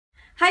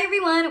Hi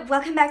everyone,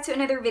 welcome back to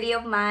another video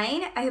of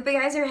mine. I hope you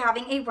guys are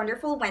having a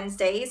wonderful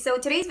Wednesday. So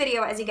today's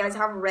video, as you guys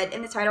have read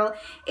in the title,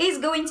 is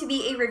going to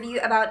be a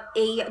review about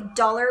 $1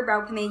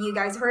 brow pomade. You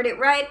guys heard it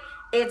right.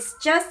 It's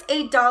just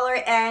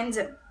 $1,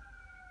 and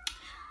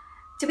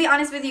to be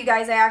honest with you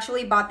guys, I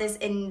actually bought this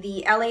in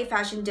the LA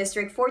Fashion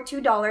District for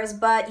 $2,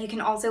 but you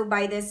can also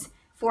buy this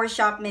for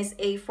Shop Miss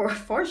A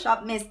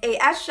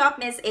at Shop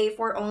Miss A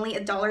for only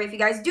 $1. If you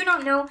guys do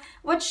not know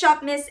what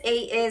Shop Miss A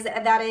is,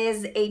 that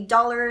is a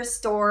dollar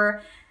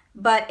store,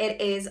 but it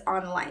is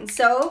online.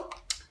 So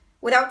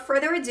without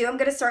further ado, I'm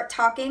gonna start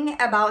talking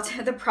about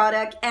the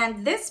product,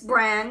 and this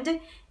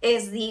brand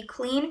is the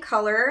Clean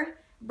Color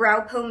Brow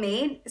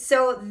Pomade.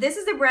 So this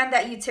is the brand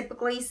that you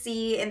typically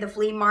see in the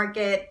flea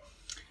market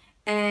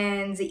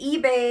and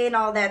eBay and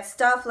all that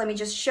stuff. Let me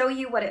just show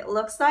you what it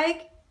looks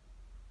like.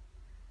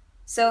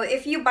 So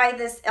if you buy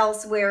this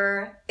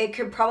elsewhere, it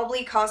could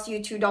probably cost you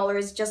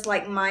 $2 just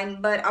like mine,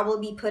 but I will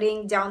be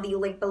putting down the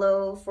link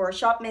below for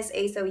Shop Miss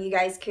A so you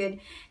guys could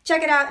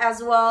check it out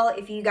as well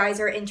if you guys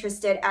are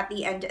interested at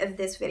the end of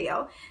this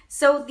video.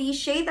 So the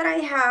shade that I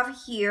have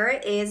here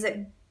is,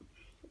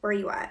 where are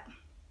you at?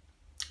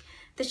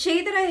 The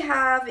shade that I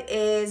have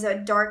is a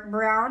dark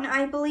brown,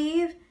 I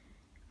believe.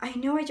 I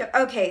know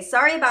okay,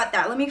 sorry about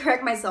that. Let me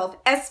correct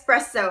myself.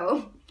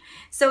 Espresso.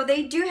 So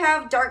they do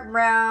have dark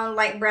brown,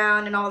 light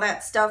brown, and all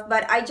that stuff,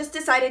 but I just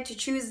decided to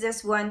choose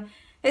this one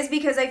is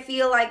because I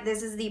feel like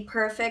this is the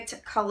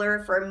perfect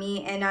color for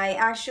me, and I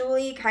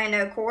actually kind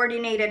of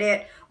coordinated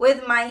it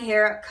with my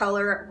hair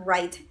color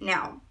right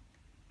now.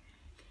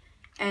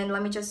 And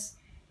let me just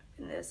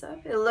open this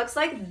up. It looks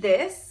like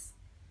this.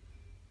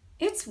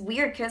 It's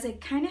weird because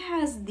it kind of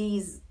has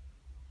these,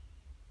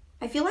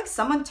 I feel like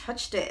someone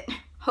touched it.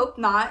 Hope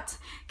not,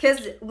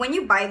 because when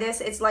you buy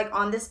this, it's like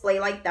on display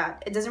like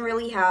that. It doesn't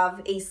really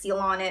have a seal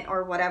on it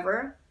or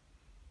whatever.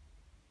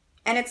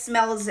 And it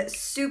smells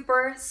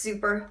super,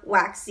 super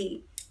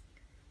waxy.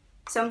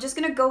 So I'm just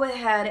gonna go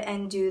ahead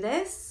and do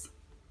this.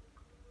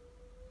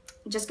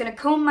 I'm just gonna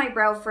comb my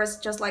brow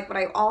first, just like what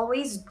I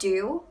always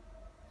do,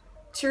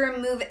 to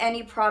remove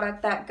any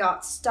product that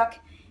got stuck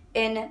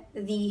in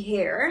the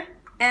hair.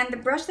 And the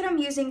brush that I'm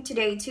using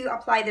today to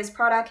apply this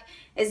product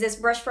is this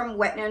brush from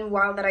Wet n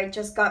Wild that I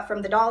just got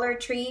from the Dollar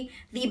Tree.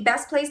 The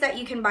best place that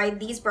you can buy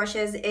these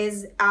brushes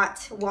is at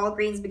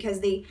Walgreens,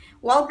 because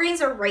Walgreens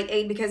or Rite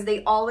Aid, because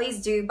they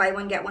always do buy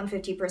one get one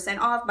 50%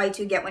 off, buy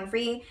two get one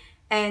free,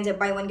 and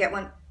buy one get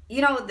one,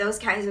 you know, those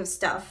kinds of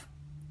stuff.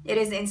 It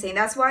is insane.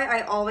 That's why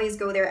I always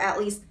go there at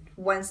least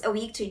once a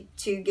week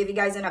to give you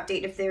guys an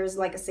update if there's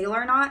like a sale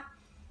or not.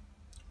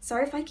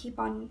 Sorry if I keep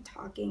on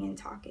talking and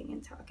talking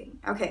and talking.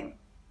 Okay.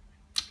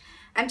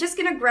 I'm just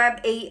gonna grab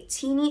a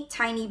teeny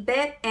tiny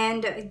bit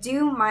and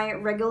do my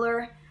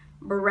regular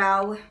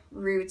brow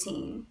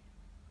routine.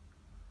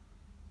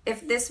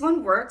 If this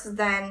one works,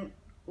 then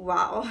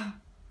wow,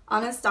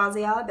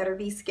 Anastasia better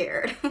be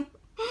scared.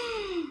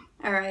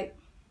 All right,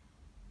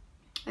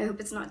 I hope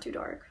it's not too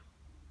dark.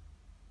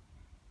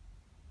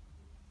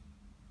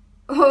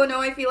 Oh no,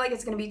 I feel like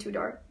it's gonna be too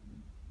dark.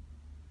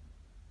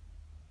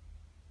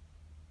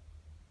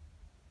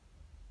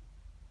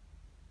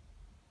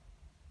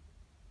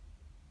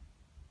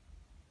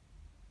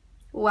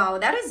 Wow,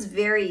 that is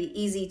very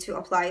easy to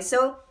apply.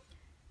 So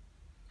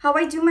how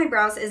I do my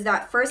brows is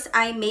that first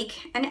I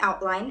make an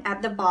outline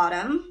at the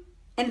bottom,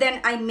 and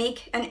then I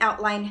make an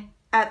outline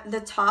at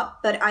the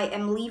top, but I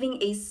am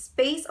leaving a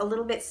space, a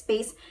little bit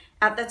space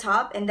at the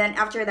top, and then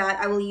after that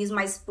I will use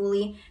my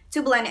spoolie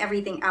to blend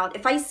everything out.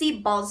 If I see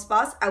bald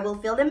spots, I will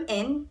fill them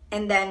in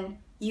and then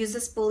use the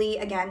spoolie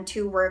again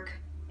to work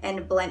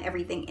and blend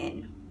everything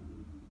in.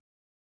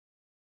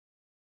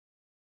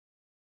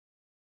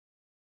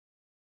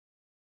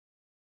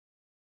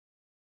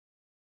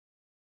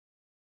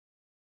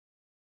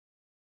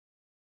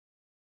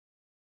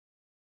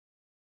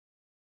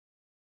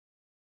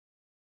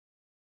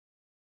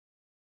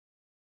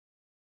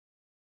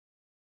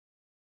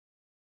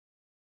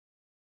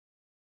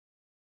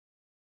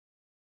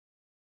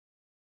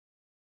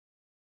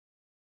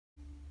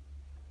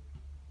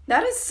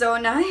 That is so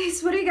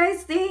nice. What do you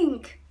guys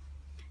think?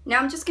 Now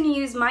I'm just gonna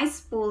use my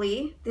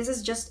spoolie. This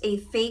is just a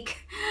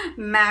fake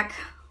MAC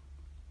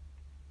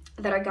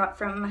that I got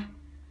from,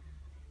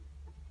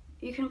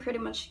 you can pretty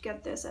much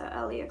get this at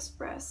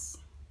AliExpress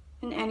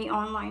in any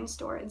online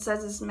store. It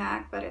says it's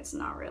MAC, but it's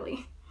not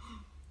really.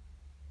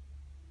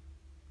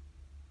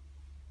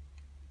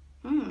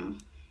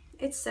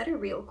 It set it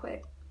real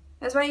quick.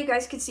 That's why you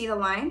guys could see the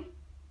line.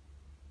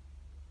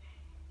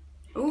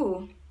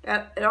 Ooh,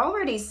 that it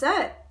already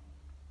set.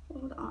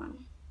 Hold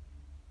on.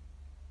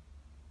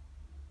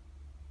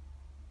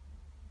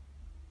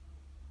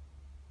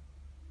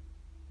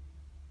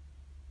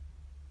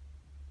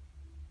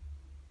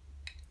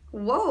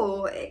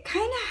 Whoa, it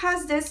kind of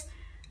has this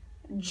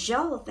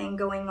gel thing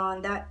going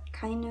on that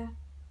kind of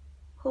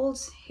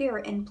holds hair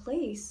in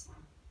place.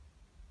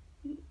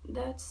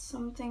 That's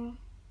something.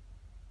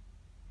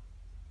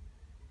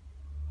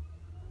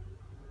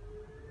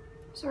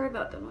 Sorry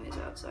about the noise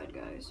outside,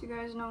 guys. You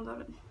guys know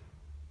that.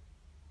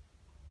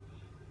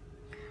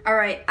 All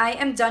right, I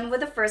am done with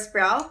the first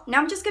brow. Now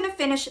I'm just gonna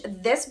finish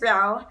this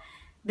brow,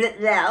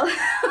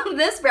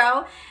 this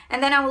brow,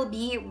 and then I will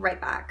be right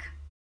back.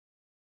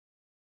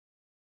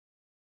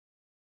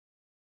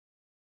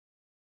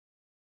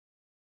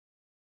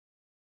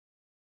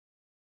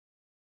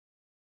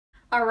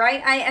 All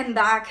right, I am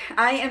back.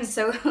 I am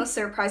so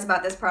surprised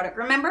about this product.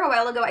 Remember a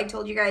while ago I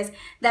told you guys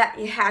that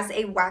it has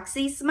a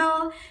waxy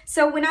smell?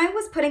 So when I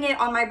was putting it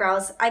on my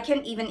brows, I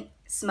can even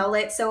smell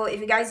it. So if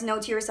you guys know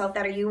to yourself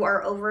that you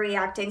are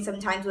overreacting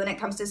sometimes when it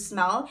comes to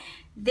smell,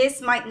 this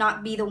might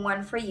not be the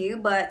one for you.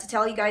 But to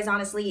tell you guys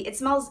honestly, it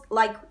smells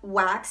like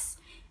wax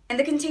in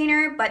the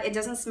container, but it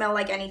doesn't smell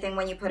like anything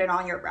when you put it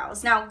on your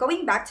brows. Now,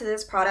 going back to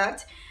this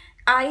product,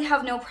 I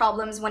have no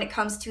problems when it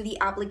comes to the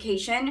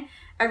application.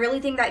 I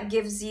really think that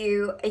gives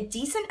you a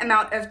decent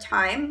amount of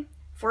time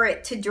for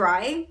it to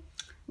dry,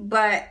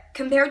 but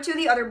compared to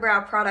the other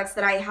brow products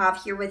that I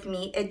have here with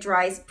me, it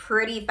dries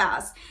pretty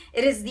fast.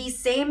 It is the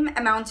same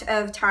amount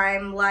of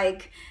time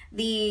like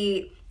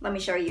let me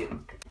show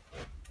you.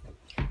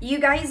 You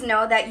guys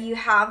know that you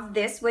have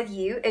this with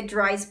you, it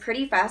dries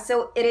pretty fast,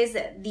 so it is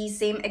the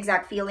same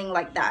exact feeling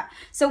like that.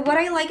 So what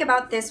I like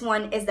about this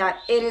one is that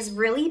it is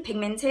really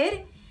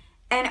pigmented,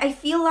 and I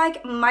feel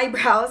like my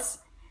brows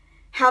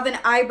have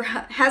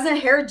has a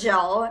hair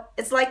gel.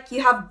 It's like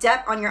you have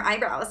depth on your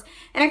eyebrows,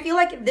 and I feel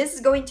like this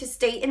is going to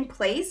stay in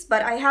place,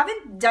 but I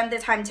haven't done the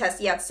time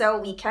test yet, so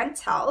we can't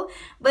tell.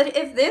 But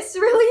if this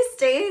really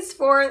stays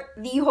for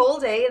the whole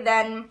day,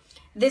 then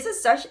this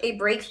is such a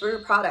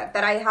breakthrough product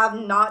that I have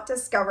not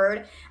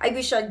discovered. I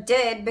wish I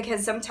did,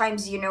 because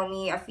sometimes, you know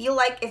me, I feel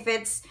like if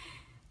it's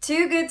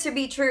too good to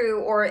be true,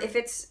 or if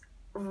it's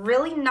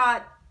really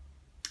not,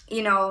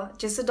 you know,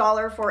 just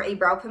 $1 for a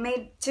brow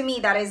pomade, to me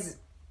that is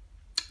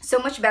so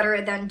much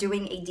better than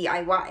doing a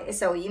DIY.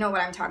 So you know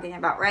what I'm talking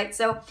about, right?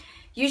 So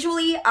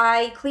usually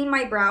I clean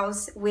my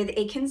brows with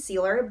a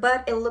concealer,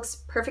 but it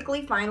looks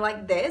perfectly fine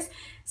like this.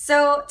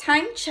 So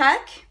time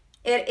check,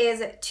 it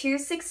is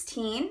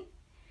 2:16,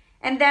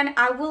 and then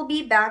I will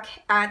be back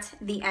at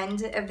the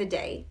end of the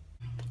day.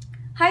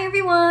 Hi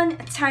everyone,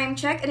 time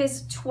check, it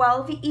is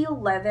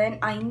 12:11.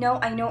 I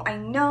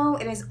know,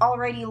 it is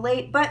already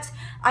late, but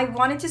I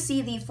wanted to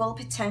see the full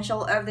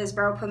potential of this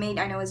brow pomade.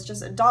 I know it's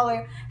just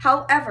 $1.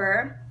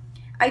 However,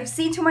 I've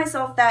seen to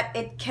myself that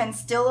it can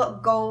still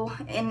go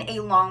in a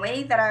long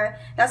way.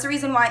 That's the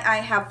reason why I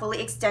have fully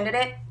extended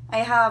it. I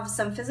have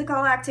some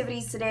physical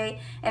activities today,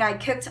 and I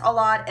cooked a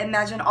lot.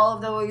 Imagine all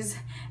of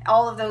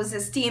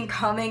those steam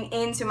coming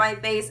into my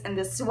face, and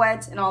the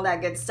sweat and all that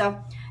good stuff.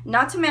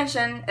 Not to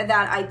mention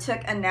that I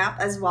took a nap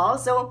as well.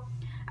 So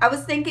I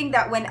was thinking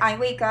that when I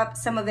wake up,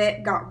 some of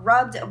it got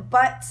rubbed,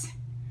 but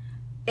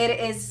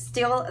it is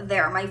still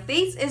there. My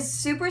face is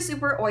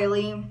super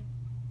oily.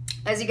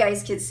 As you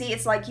guys can see,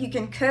 it's like you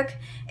can cook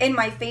in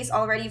my face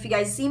already. If you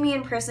guys see me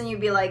in person, you'd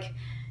be like,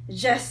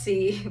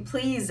 Jessie,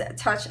 please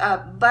touch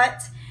up.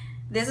 But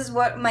this is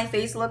what my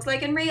face looks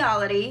like in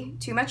reality.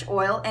 Too much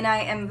oil, and I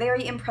am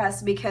very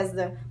impressed because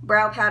the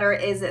brow powder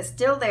is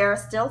still there,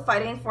 still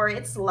fighting for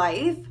its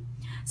life.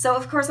 So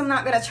of course I'm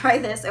not gonna try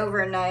this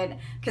overnight,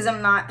 because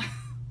I'm not,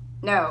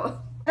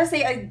 no. I gotta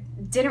say, I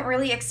didn't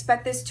really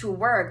expect this to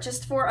work.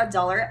 Just for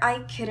 $1, I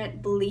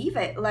couldn't believe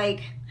it.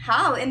 Like,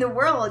 how in the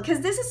world?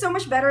 Because this is so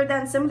much better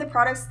than some of the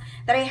products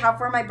that I have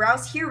for my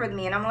brows here with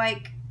me, and I'm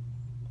like,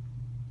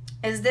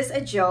 is this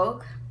a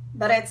joke?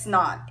 But it's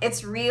not.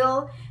 It's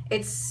real,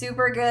 it's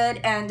super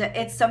good, and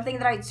it's something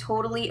that I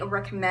totally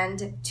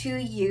recommend to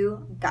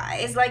you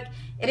guys. Like,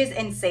 it is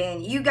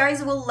insane. You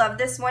guys will love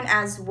this one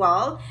as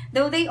well,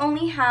 though they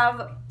only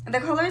have, the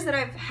colors that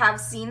I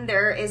have seen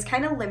there is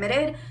kind of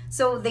limited,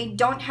 so they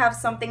don't have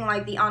something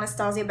like the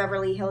Anastasia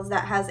Beverly Hills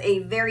that has a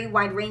very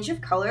wide range of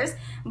colors.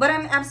 But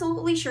I'm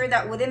absolutely sure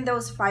that within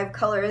those 5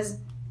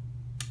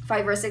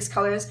 or 6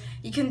 colors,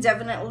 you can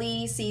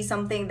definitely see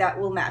something that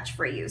will match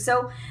for you.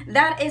 So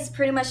that is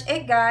pretty much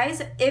it,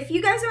 guys. If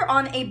you guys are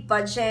on a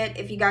budget,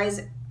 if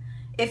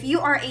you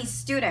are a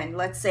student,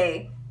 let's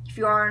say, if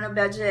you are on a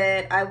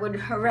budget, I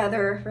would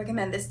rather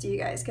recommend this to you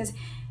guys, because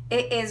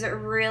it is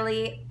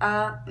really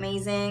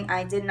amazing.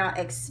 I did not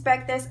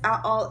expect this at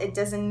all. It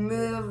doesn't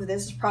move.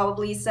 This is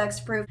probably sex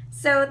proof.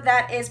 So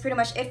that is pretty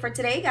much it for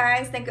today,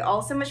 guys. Thank you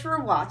all so much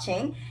for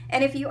watching.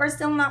 And if you are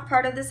still not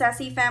part of the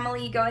Sassy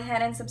family, go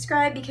ahead and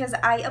subscribe, because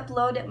I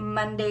upload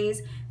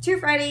Mondays to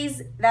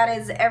Fridays. That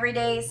is every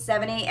day,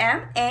 7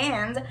 a.m.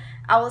 And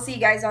I will see you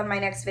guys on my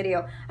next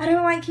video. I don't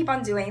know why I keep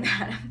on doing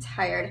that. I'm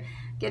tired.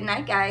 Good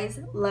night,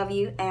 guys. Love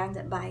you,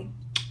 and bye.